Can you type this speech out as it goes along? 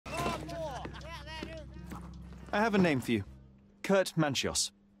I have a name for you. Kurt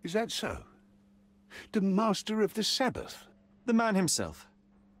Manchios. Is that so? The master of the Sabbath? The man himself.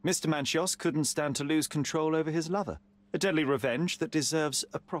 Mr. Manchios couldn't stand to lose control over his lover. A deadly revenge that deserves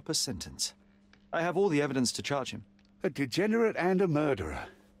a proper sentence. I have all the evidence to charge him. A degenerate and a murderer.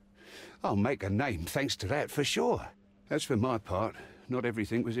 I'll make a name thanks to that for sure. As for my part, not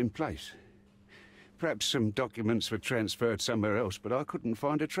everything was in place. Perhaps some documents were transferred somewhere else, but I couldn't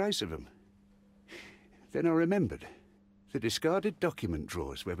find a trace of them. Then I remembered. The discarded document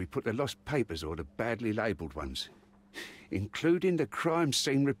drawers where we put the lost papers or the badly labelled ones. Including the crime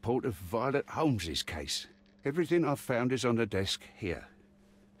scene report of Violet Holmes's case. Everything I've found is on the desk here.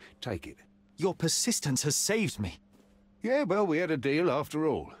 Take it. Your persistence has saved me. Yeah, well, we had a deal after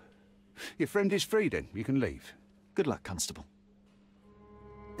all. Your friend is free then. You can leave. Good luck, Constable.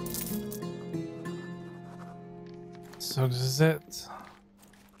 So this is it.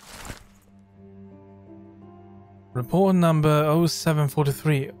 Report number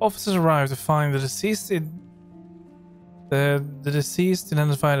 0743. Officers arrived to find the deceased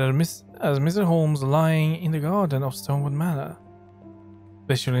identified as Mr. Holmes lying in the garden of Stonewood Manor.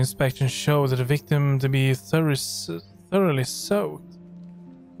 Visual inspection showed the victim to be thoroughly soaked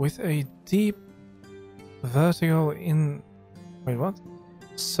with a deep vertical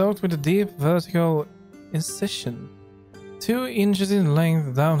soaked with a deep vertical incision 2 inches in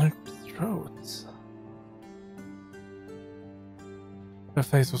length down her throat. Her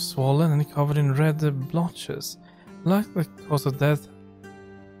face was swollen and covered in red blotches, likely cause of death,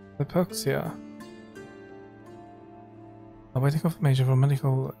 hypoxia. Awaiting confirmation from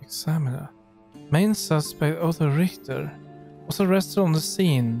medical examiner. Main suspect Otto Richter was arrested on the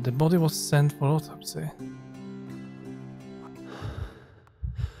scene. The body was sent for autopsy.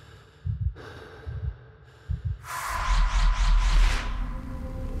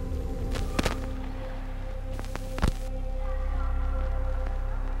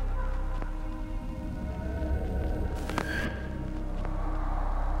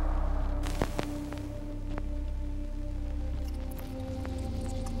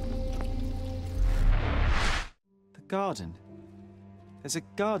 Garden. There's a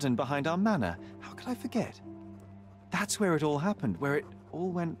garden behind our manor. How could I forget? That's where it all happened, where it all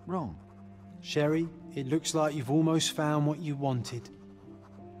went wrong. Sherry, it looks like you've almost found what you wanted.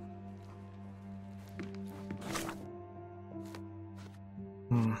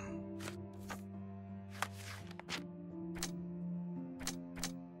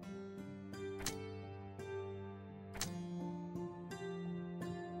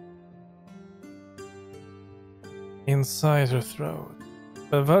 Inside her throat.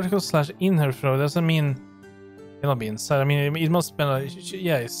 The vertical slash in her throat doesn't mean it'll be inside. I mean, it must be like,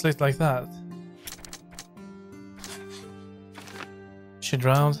 yeah, it's slit like that. She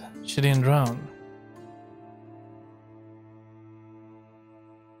drowned. She didn't drown.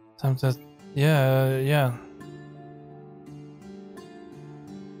 Sometimes, yeah.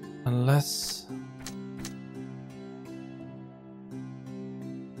 Unless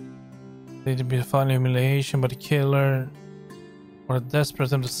need to be final humiliation by the killer or a desperate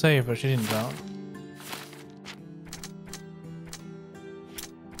attempt to save her. She didn't drown.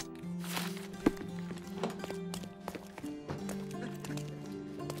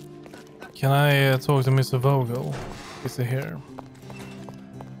 Can I talk to Mr. Vogel? Is he here?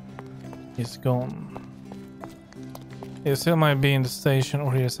 He's gone. He still might be in the station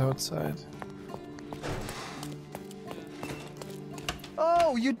or he is outside.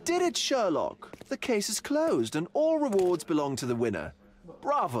 Oh, you did it, Sherlock! The case is closed and all rewards belong to the winner.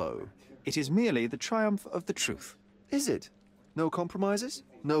 Bravo! It is merely the triumph of the truth. Is it? No compromises?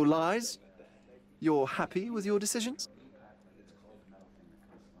 No lies? You're happy with your decisions?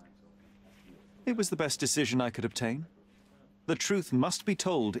 It was the best decision I could obtain. The truth must be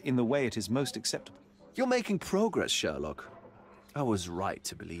told in the way it is most acceptable. You're making progress, Sherlock. I was right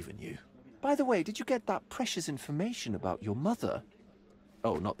to believe in you. By the way, did you get that precious information about your mother?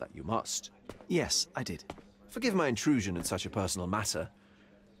 Oh, not that you must. Yes, I did. Forgive my intrusion in such a personal matter.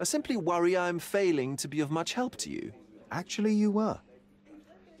 I simply worry I'm failing to be of much help to you. Actually, you were.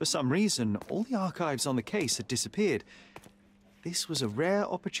 For some reason, all the archives on the case had disappeared. This was a rare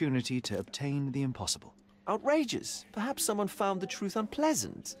opportunity to obtain the impossible. Outrageous. Perhaps someone found the truth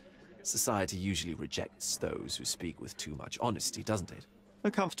unpleasant. Society usually rejects those who speak with too much honesty, doesn't it?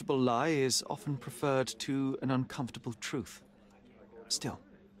 A comfortable lie is often preferred to an uncomfortable truth. Still,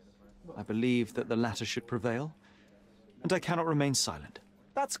 I believe that the latter should prevail, and I cannot remain silent.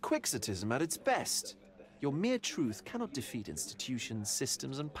 That's quixotism at its best. Your mere truth cannot defeat institutions,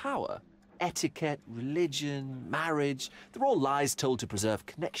 systems, and power. etiquette, religion, marriage. They're all lies told to preserve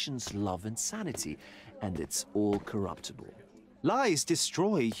connections, love, and sanity. And it's all corruptible. Lies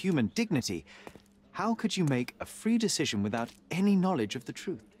destroy human dignity. How could you make a free decision without any knowledge of the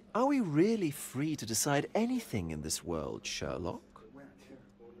truth? Are we really free to decide anything in this world, Sherlock?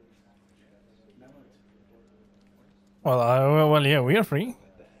 Well, yeah, we are free.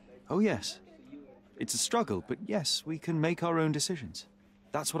 Oh, yes. It's a struggle, but yes, we can make our own decisions.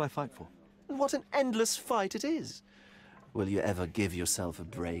 That's what I fight for. And what an endless fight it is. Will you ever give yourself a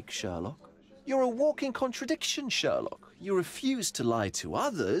break, Sherlock? You're a walking contradiction, Sherlock. You refuse to lie to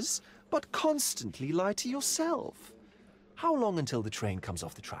others, but constantly lie to yourself. How long until the train comes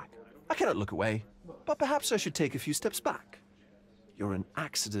off the track? I cannot look away, but perhaps I should take a few steps back. You're an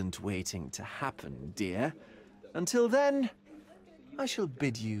accident waiting to happen, dear. Until then, I shall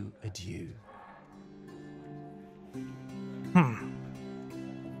bid you adieu.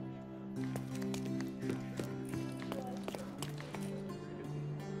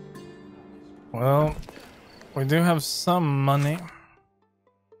 Well, we do have some money.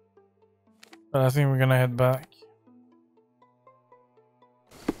 But I think we're gonna head back.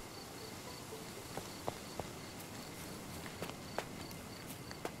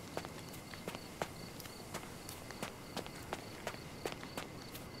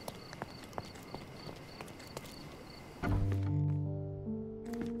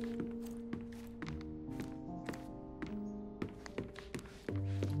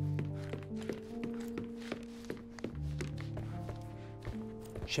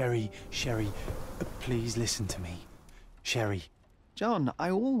 Sherry, please listen to me. Sherry. John, I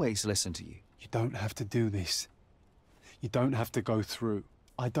always listen to you. You don't have to do this. You don't have to go through.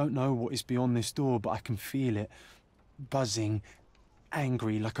 I don't know what is beyond this door, but I can feel it. Buzzing,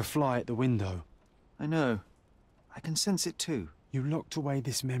 angry, like a fly at the window. I know. I can sense it too. You locked away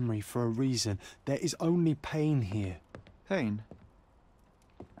this memory for a reason. There is only pain here. Pain.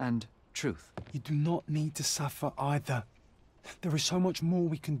 And truth. You do not need to suffer either. There is so much more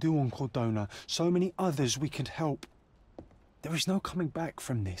we can do on Cordona, so many others we could help. There is no coming back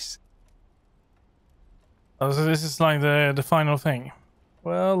from this. Oh, so this is like the final thing.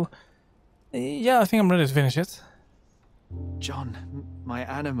 Well, yeah, I think I'm ready to finish it. John, my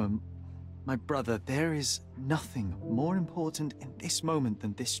animum, my brother, there is nothing more important in this moment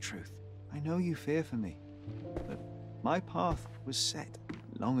than this truth. I know you fear for me, but my path was set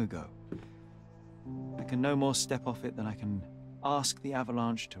long ago. I can no more step off it than I can ask the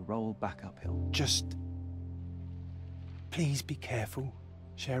avalanche to roll back uphill. Just... please be careful,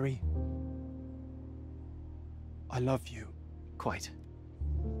 Sherry. I love you. Quite.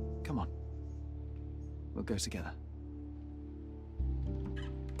 Come on. We'll go together.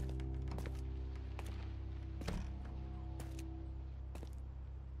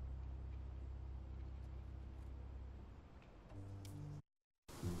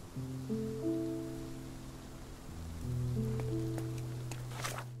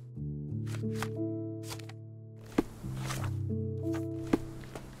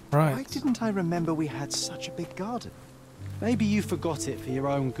 Right. Why didn't I remember we had such a big garden? Maybe you forgot it for your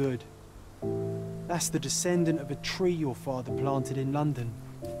own good. That's the descendant of a tree your father planted in London,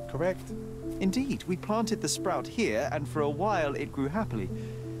 correct? Indeed, we planted the sprout here, and for a while it grew happily.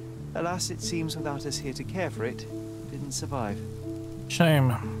 Alas, it seems without us here to care for it, it didn't survive.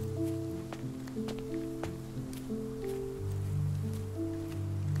 Shame.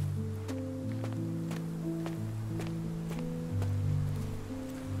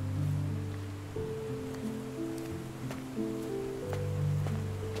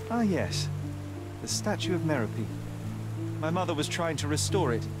 Ah, yes. The statue of Merope. My mother was trying to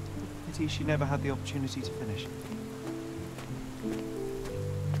restore it. Pity she never had the opportunity to finish.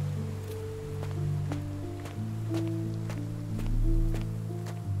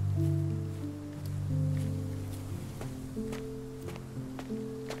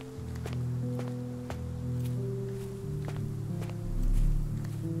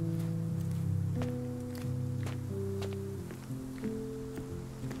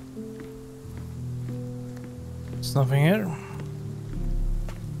 There's nothing here.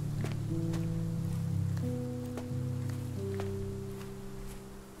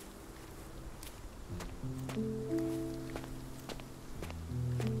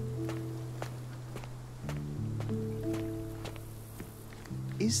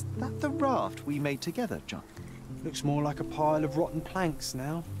 Is that the raft we made together, John? Looks more like a pile of rotten planks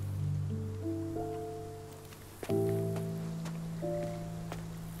now.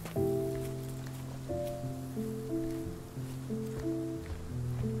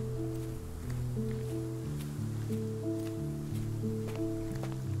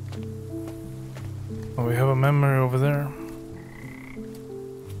 Oh, we have a memory over there.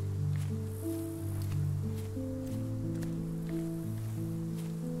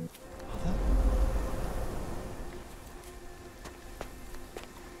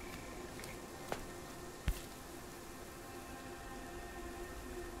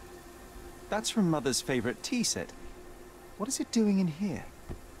 That's from Mother's favorite tea set. What is it doing in here?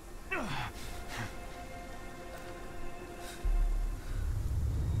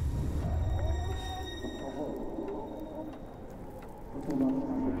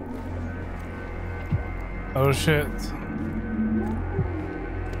 Oh shit.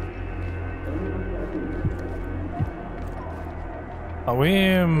 Are we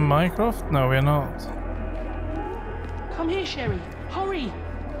in Minecraft? No, we're not. Come here, Sherry. Hurry!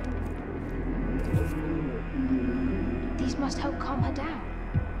 These must help calm her down.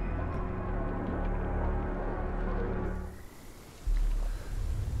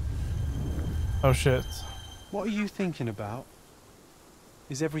 Oh shit. What are you thinking about?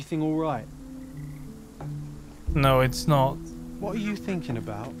 Is everything all right? No, it's not. What are you thinking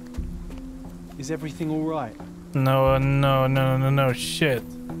about? Is everything all right? No, no, shit.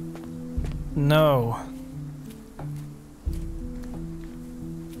 No.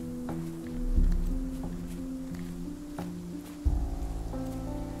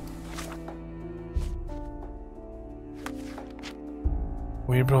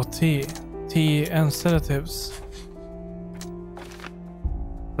 We brought tea and sedatives.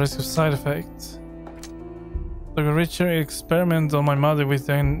 Risk of side effects. Dr. Richard experiment on my mother with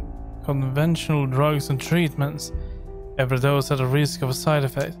conventional drugs and treatments. Every dose had a risk of a side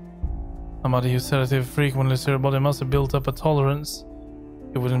effect. My mother used sedative frequently, so her body must have built up a tolerance.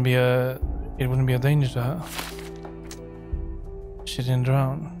 It wouldn't be a danger to her. She didn't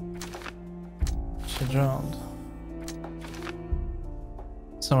drown. She drowned.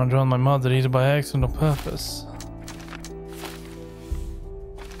 Someone drowned my mother either by accident or purpose.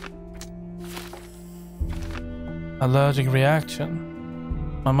 Allergic reaction.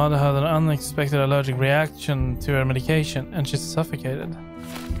 My mother had an unexpected allergic reaction to her medication and she suffocated.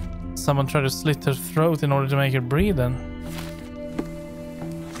 Someone tried to slit her throat in order to make her breathe in.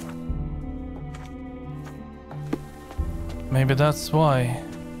 Maybe that's why.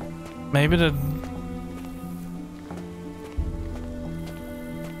 Maybe the...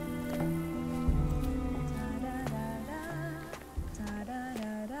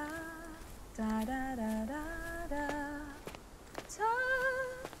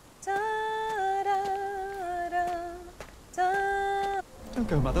 Don't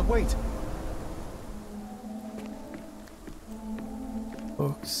go, Mother, wait.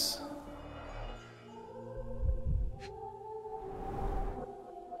 Books.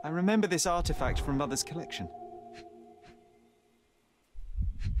 I remember this artifact from Mother's collection.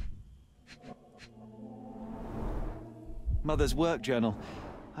 Mother's work journal.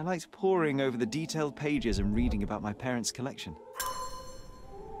 I liked poring over the detailed pages and reading about my parents' collection.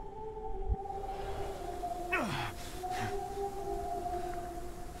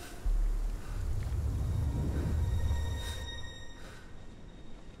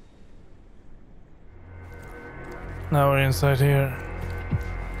 Now we're inside here.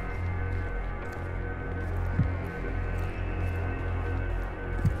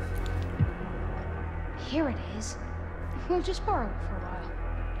 Here it is. We'll just borrow it for a while.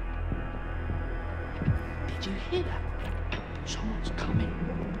 Did you hear that? Someone's coming.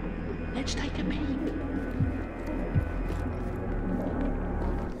 Let's take a peek.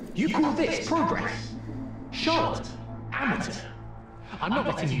 You call this progress? Charlotte, amateur. I'm not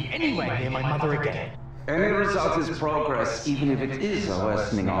letting you anywhere near my mother again. Any result is progress, even if it is a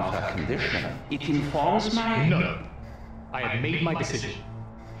worsening of her condition. It informs my... No. I have made my decision.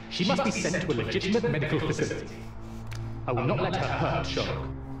 She must be sent to a legitimate medical facility. I will not let her hurt Sherlock.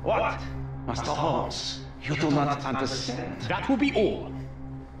 What? Master Holmes, you do not understand. That will be all.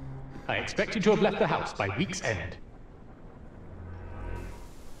 I expect you to have left the house by week's end.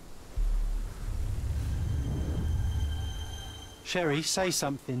 Sherry, say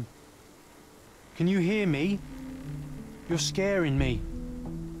something. Can you hear me? You're scaring me.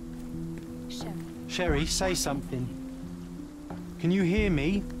 Sherry, say something. Can you hear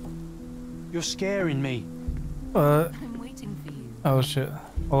me? You're scaring me. I'm waiting for you. Oh shit.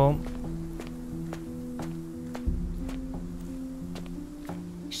 Hold on.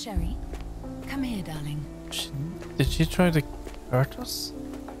 Sherry, come here, darling. Did she try to hurt us?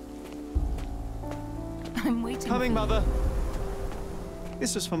 I'm waiting Coming, for Mother!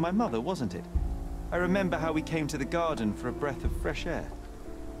 This was from my mother, wasn't it? I remember how we came to the garden for a breath of fresh air.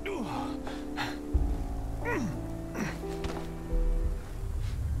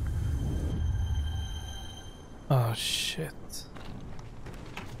 Oh, shit.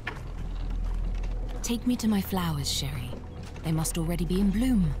 Take me to my flowers, Sherry. They must already be in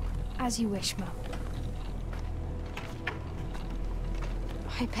bloom. As you wish, Mum.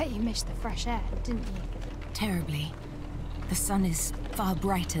 I bet you missed the fresh air, didn't you? Terribly. The sun is far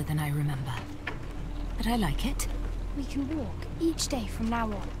brighter than I remember. But I like it. We can walk each day from now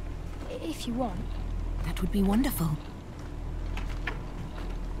on, if you want. That would be wonderful.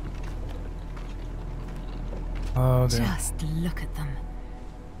 Oh, dear. Just look at them.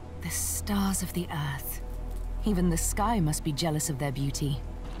 The stars of the earth. Even the sky must be jealous of their beauty.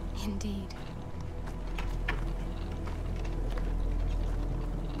 Indeed.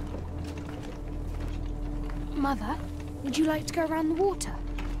 Mother, would you like to go around the water?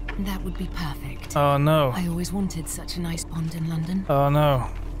 That would be perfect. Oh, no. I always wanted such a nice pond in London. Oh, no.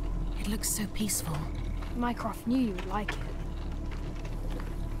 It looks so peaceful. Mycroft knew you would like it.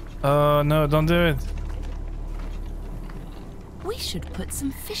 Oh, no, don't do it. We should put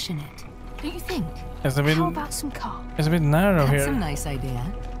some fish in it. Don't you think? It's a bit, How about some carp? it's a bit narrow That's a here. nice idea.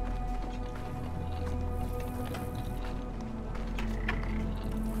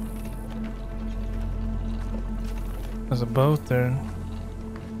 There's a boat there.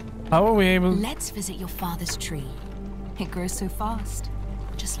 How are we able... Let's visit your father's tree. It grows so fast,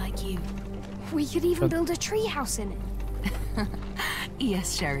 just like you. We could even build a tree house in it.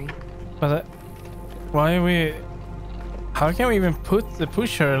 Yes, Sherry. But why are we... How can we even put the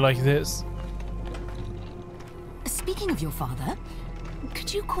pusher like this? Speaking of your father,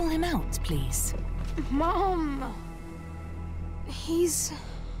 could you call him out, please? Mom! He's...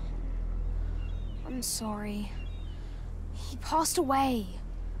 I'm sorry. He passed away.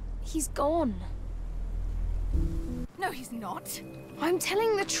 He's gone. No, he's not. I'm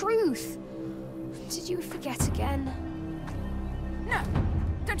telling the truth. Did you forget again? No,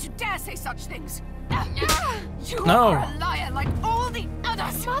 don't you dare say such things. You No. are a liar like all the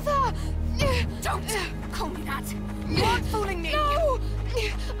others. Mother! Don't call me that. You aren't fooling me. No!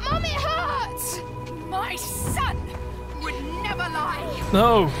 Mom, it hurts! My son would never lie.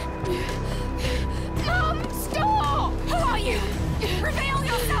 No! Mom, stop! Who are you? Reveal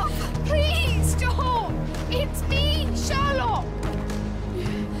yourself. Please stop! It's me, Sherlock!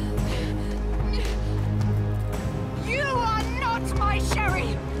 You are not my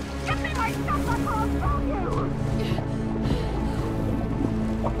Sherry. Give me my stuff, I can't tell you.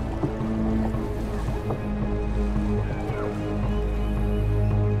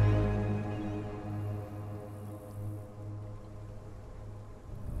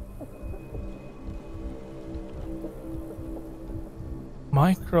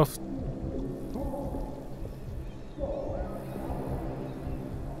 Mycroft.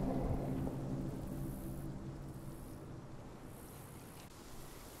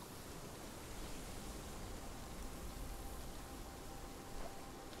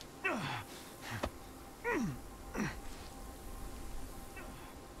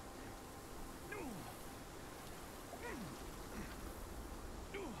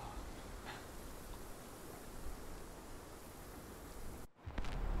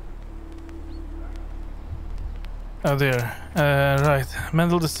 Oh dear. Right.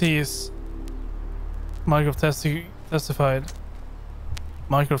 Mental disease. Mycroft testified.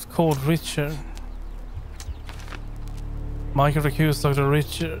 Mycroft called Richard. Mycroft accused Dr.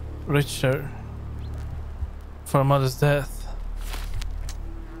 Richard for her mother's death.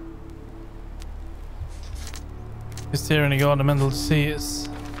 Hysteria in the garden, mental disease.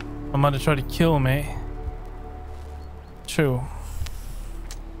 My mother tried to kill me. True.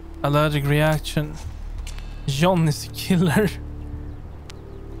 Allergic reaction. John is the killer.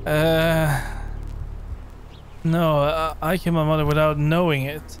 No, I killed my mother without knowing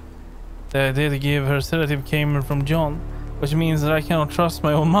it. The idea to give her sedative came from John, which means that I cannot trust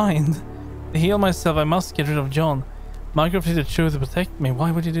my own mind. To heal myself, I must get rid of John. Mycroft did the truth to protect me.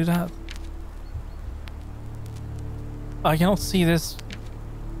 Why would you do that? I cannot see this.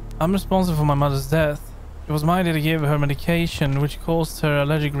 I'm responsible for my mother's death. It was my idea to give her medication, which caused her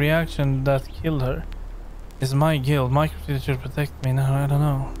allergic reaction that killed her. It's my guilt. Mycroft should protect me. No, I don't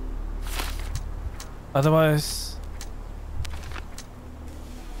know. Otherwise...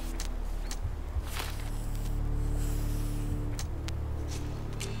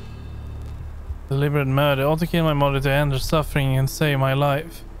 Deliberate murder. Ought to kill my mother to end her suffering and save my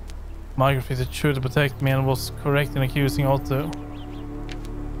life. Mycroft is true to protect me and was correct in accusing Otto.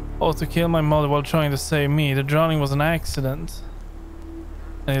 Otto killed my mother while trying to save me. The drowning was an accident.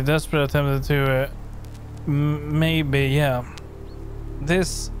 And he desperately attempted to... maybe, yeah.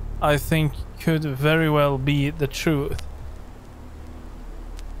 This, I think, could very well be the truth.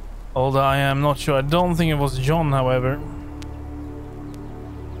 Although I am not sure. I don't think it was John, however.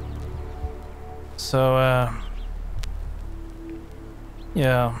 So,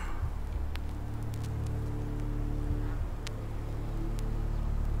 yeah.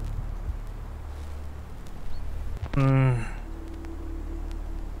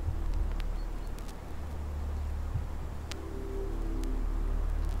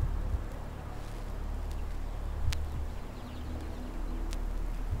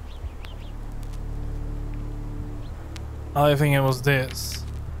 I think it was this.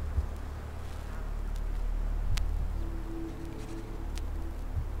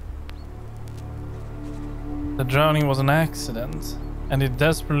 The drowning was an accident, and he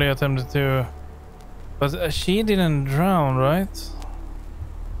desperately attempted to... But she didn't drown, right?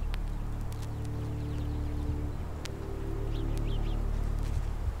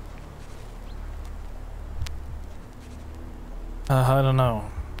 I don't know.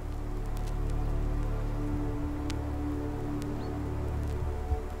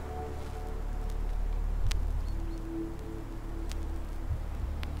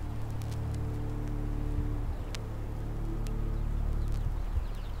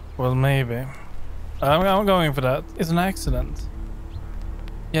 Well, maybe. I'm going for that. It's an accident.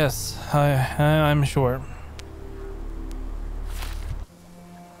 Yes, I'm sure.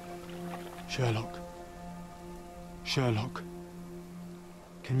 Sherlock. Sherlock.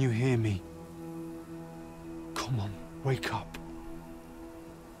 Can you hear me? Come on, wake up.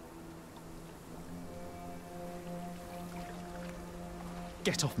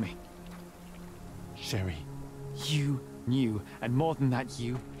 Get off me. Sherry, You knew, and more than that,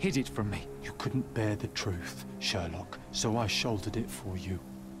 you hid it from me. you couldn't bear the truth, Sherlock, so I shouldered it for you.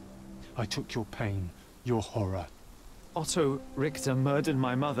 I took your pain, your horror. Otto Richter murdered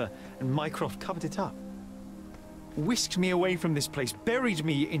my mother, and Mycroft covered it up. Whisked me away from this place, buried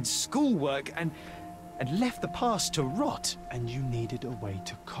me in schoolwork, and left the past to rot. And you needed a way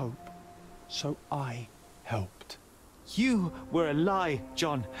to cope, so I helped. You were a lie,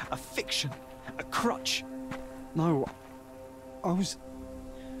 John, a fiction, a crutch. No, I was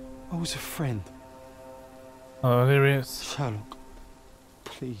a friend. Oh, there he is. Sherlock,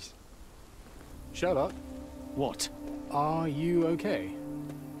 please. Sherlock, What? are you okay?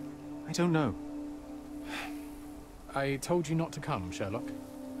 I don't know. I told you not to come, Sherlock.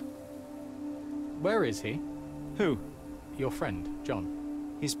 Where is he? Who? Your friend,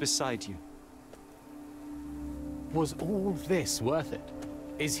 John. He's beside you. Was all this worth it?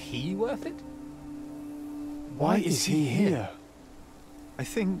 Is he worth it? Why is he here? I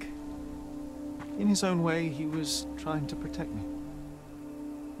think, in his own way, he was trying to protect me.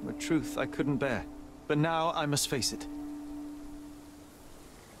 A truth I couldn't bear. But now I must face it.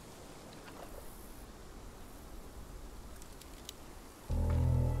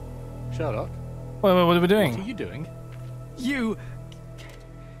 Sherlock, Wait, what are we what doing? are you doing? You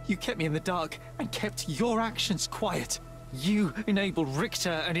kept me in the dark and kept your actions quiet. You enabled Richter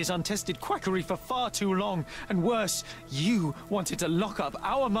and his untested quackery for far too long. And worse, you wanted to lock up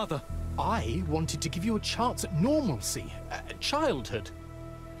our mother. I wanted to give you a chance at normalcy, childhood.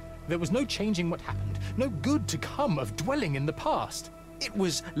 There was no changing what happened, no good to come of dwelling in the past. It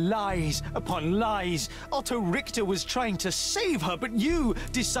was lies upon lies. Otto Richter was trying to save her, but you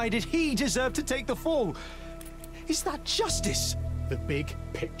decided he deserved to take the fall. Is that justice? The big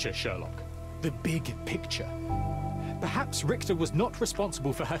picture, Sherlock. The big picture. Perhaps Richter was not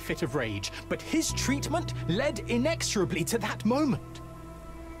responsible for her fit of rage, but his treatment led inexorably to that moment.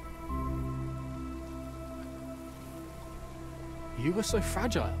 You were so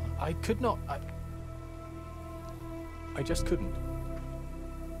fragile. I could not... I just couldn't.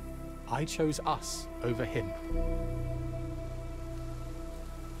 I chose us over him.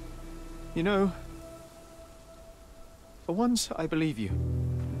 You know, for once I believe you.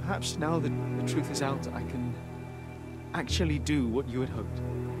 Perhaps now that the truth is out, I can actually do what you had hoped.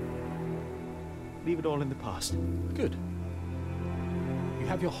 Leave it all in the past. Good. You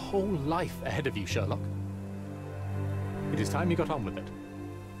have your whole life ahead of you, Sherlock. It is time you got on with it.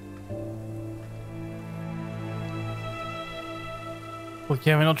 Well,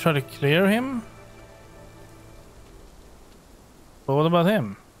 can we not try to clear him? But what about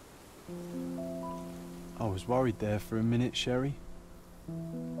him? I was worried there for a minute, Sherry.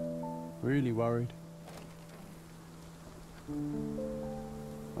 Really worried.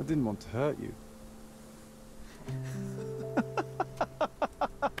 I didn't want to hurt you.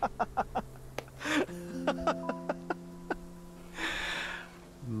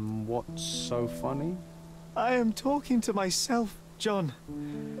 What's so funny? I am talking to myself, John.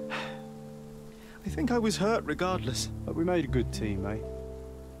 I think I was hurt regardless. But we made a good team, eh?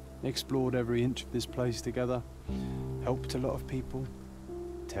 Explored every inch of this place together. Helped a lot of people.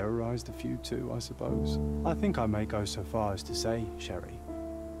 Terrorized a few too, I suppose. I think I may go so far as to say, Sherry,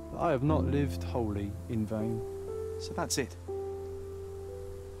 that I have not lived wholly in vain. So that's it.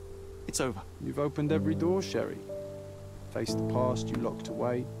 It's over. You've opened every door, Sherry. Faced the past you locked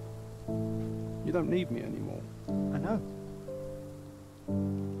away. You don't need me anymore. I know.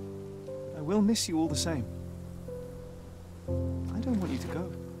 I will miss you all the same. I don't want you to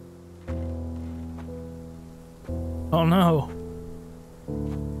go. Oh no.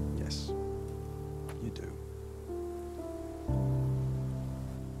 Yes, you do.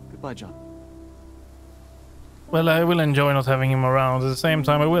 Goodbye, John. Well, I will enjoy not having him around. At the same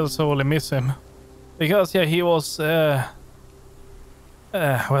time, I will sorely miss him. Because, yeah, he was, well,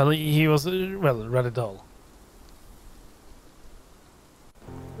 he was, well, rather dull.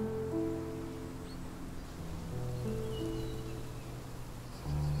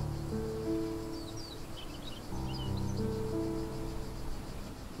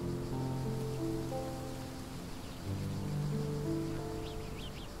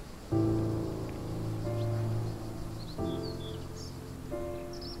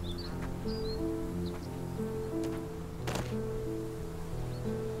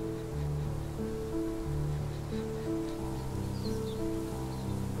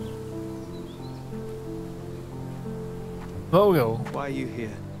 Vogel. Why are you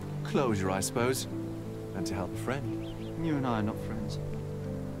here? Closure, I suppose. And to help a friend. You and I are not friends.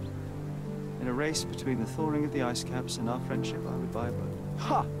 In a race between the thawing of the ice caps and our friendship, I would buy a boat.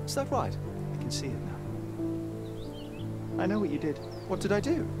 Ha! Is that right? I can see it now. I know what you did. What did I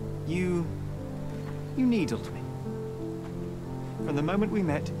do? You needled me. From the moment we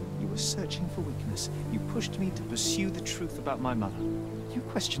met, you were searching for weakness. You pushed me to pursue the truth about my mother. You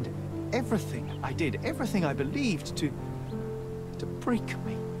questioned everything I did, everything I believed, to break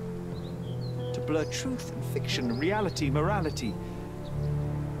me. To blur truth and fiction, reality, morality.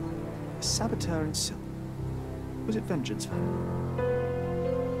 A saboteur in silk. Was it vengeance for him?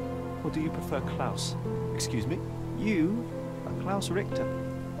 Or do you prefer Klaus? Excuse me? You are Klaus Richter,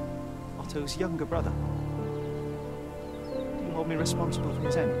 Otto's younger brother. Do you hold me responsible for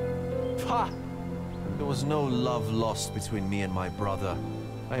his end? Ha! There was no love lost between me and my brother.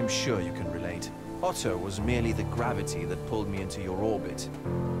 I am sure you can relate. Otto was merely the gravity that pulled me into your orbit.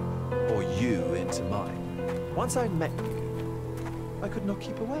 Or you into mine. Once I met you, I could not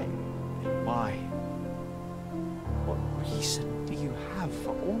keep away. Why? What reason do you have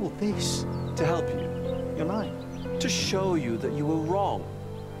for all this? To help you. You're lying. To show you that you were wrong.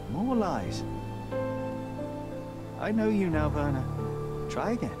 More lies. I know you now, Werner.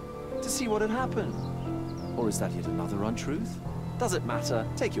 Try again. To see what had happened. Or is that yet another untruth? Does it matter?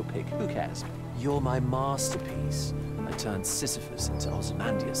 Take your pick. Who cares? You're my masterpiece. I turned Sisyphus into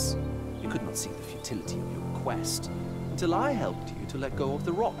Ozymandias. You could not see the futility of your quest until I helped you to let go of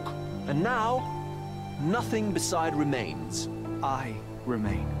the rock. And now, nothing beside remains. I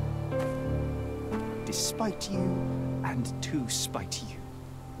remain. Despite you and to spite you.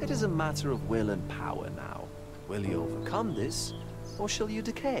 It is a matter of will and power now. Will you overcome this, or shall you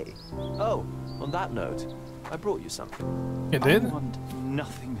decay? Oh, on that note, I brought you something. You did? I want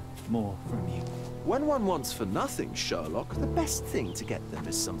nothing more from you. When one wants for nothing, Sherlock, the best thing to get them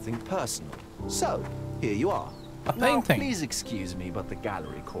is something personal. So, here you are. A Now, painting. please excuse me, but the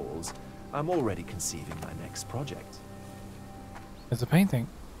gallery calls. I'm already conceiving my next project. It's a painting.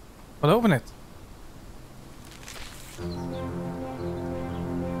 Well, open it.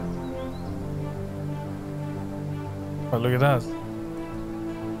 Oh, look at that.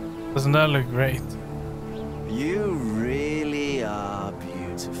 Doesn't that look great? You really are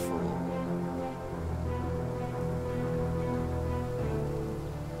beautiful.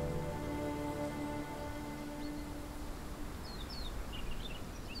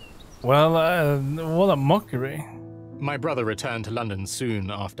 Well, what a mockery. My brother returned to London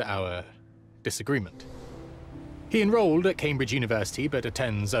soon after our disagreement. He enrolled at Cambridge University, but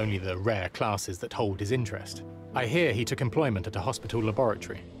attends only the rare classes that hold his interest. I hear he took employment at a hospital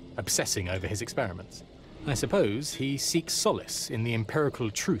laboratory, obsessing over his experiments. I suppose he seeks solace in the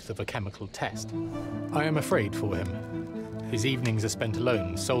empirical truth of a chemical test. I am afraid for him. His evenings are spent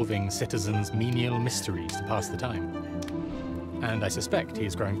alone, solving citizens' menial mysteries to pass the time. And I suspect he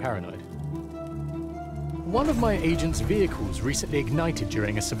is growing paranoid. One of my agent's vehicles recently ignited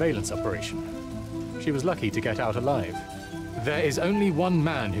during a surveillance operation. She was lucky to get out alive. There is only one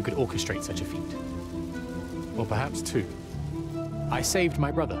man who could orchestrate such a feat. Or perhaps two. I saved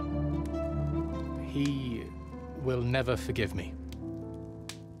my brother. He will never forgive me.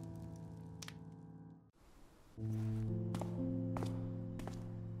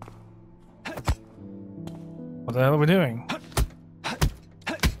 What the hell are we doing?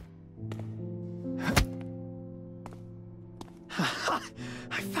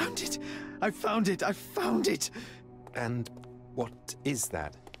 I found it! I found it! I found it! And what is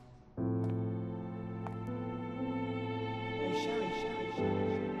that?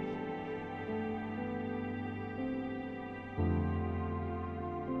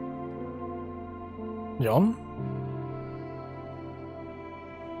 John?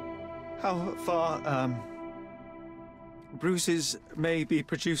 How far, bruises may be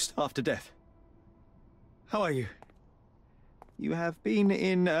produced after death. How are you? You have been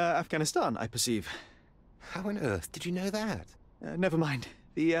in Afghanistan, I perceive. How on earth did you know that? Never mind.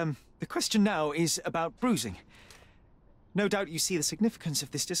 The question now is about bruising. No doubt you see the significance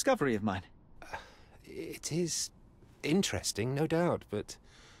of this discovery of mine. It is interesting, no doubt, but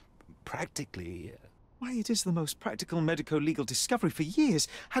practically... Why, it is the most practical medico-legal discovery for years.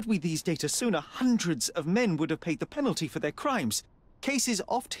 Had we these data sooner, hundreds of men would have paid the penalty for their crimes. Cases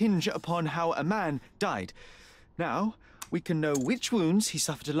oft hinge upon how a man died. Now, we can know which wounds he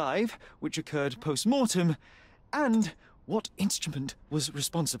suffered alive, which occurred post-mortem, and what instrument was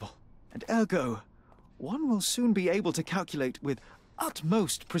responsible. And ergo, one will soon be able to calculate with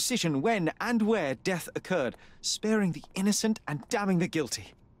utmost precision when and where death occurred, sparing the innocent and damning the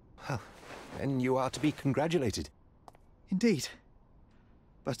guilty. Well, then you are to be congratulated. Indeed.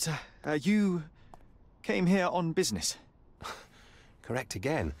 But, you came here on business. Correct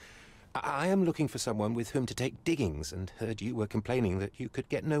again. I am looking for someone with whom to take diggings, and heard you were complaining that you could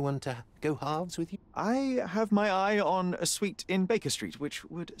get no one to go halves with you. I have my eye on a suite in Baker Street, which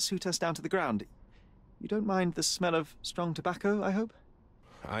would suit us down to the ground. You don't mind the smell of strong tobacco, I hope?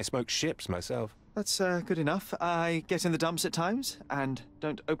 I smoke ships myself. That's good enough. I get in the dumps at times, and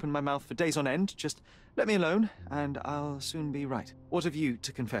don't open my mouth for days on end. Just let me alone, and I'll soon be right. What have you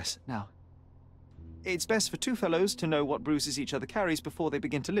to confess now? It's best for two fellows to know what bruises each other carries before they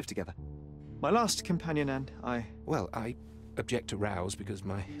begin to live together. My last companion and I... Well, I object to rows because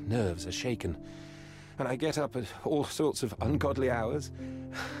my nerves are shaken, and I get up at all sorts of ungodly hours,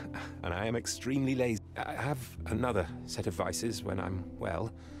 and I am extremely lazy. I have another set of vices when I'm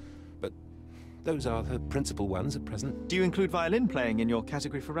well, but those are the principal ones at present. Do you include violin playing in your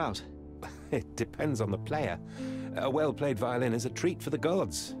category for rouse? It depends on the player. A well-played violin is a treat for the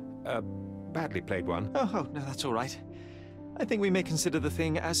gods. A badly played one... Oh, no, that's all right. I think we may consider the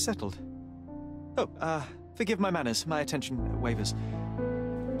thing as settled. Oh, forgive my manners. My attention wavers.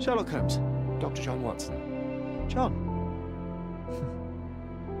 Sherlock Holmes. Dr. John Watson. John.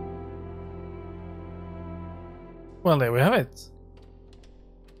 Well, there we have it.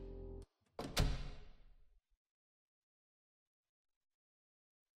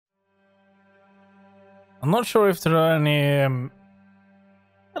 I'm not sure if there are any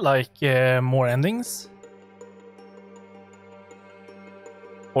more endings,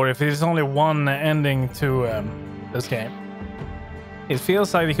 or if there's only one ending to this game. It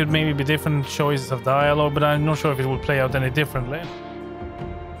feels like it could maybe be different choices of dialogue, but I'm not sure if it will play out any differently.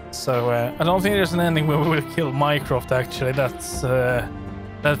 So I don't think there's an ending where we will kill Mycroft. Actually, that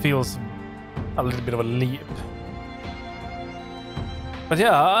feels a little bit of a leap. But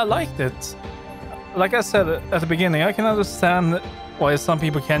yeah, I liked it. Like I said at the beginning, I can understand why some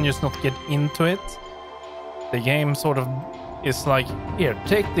people can just not get into it. The game sort of is like, here,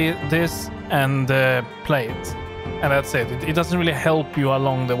 take this and play it. And that's it. It doesn't really help you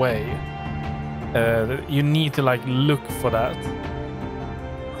along the way. You need to like look for that.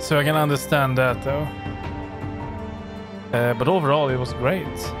 So I can understand that though. But overall, it was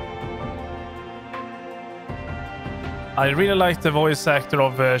great. I really like the voice actor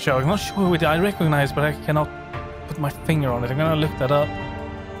of Sherlock. I'm not sure who it is. I recognize, but I cannot put my finger on it. I'm gonna look that up.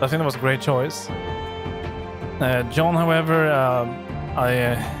 I think that was a great choice. John, however,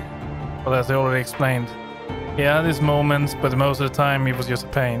 well, as I already explained, he had his moments, but most of the time he was just a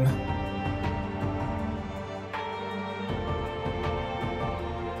pain.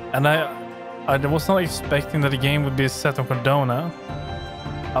 And I was not expecting that the game would be set on Cordona.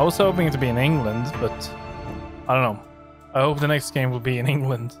 I was hoping it to be in England, but I don't know. I hope the next game will be in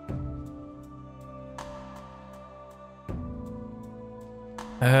England.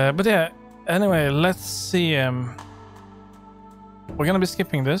 But yeah, anyway, let's see. We're gonna be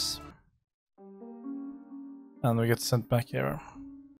skipping this. And we get sent back here.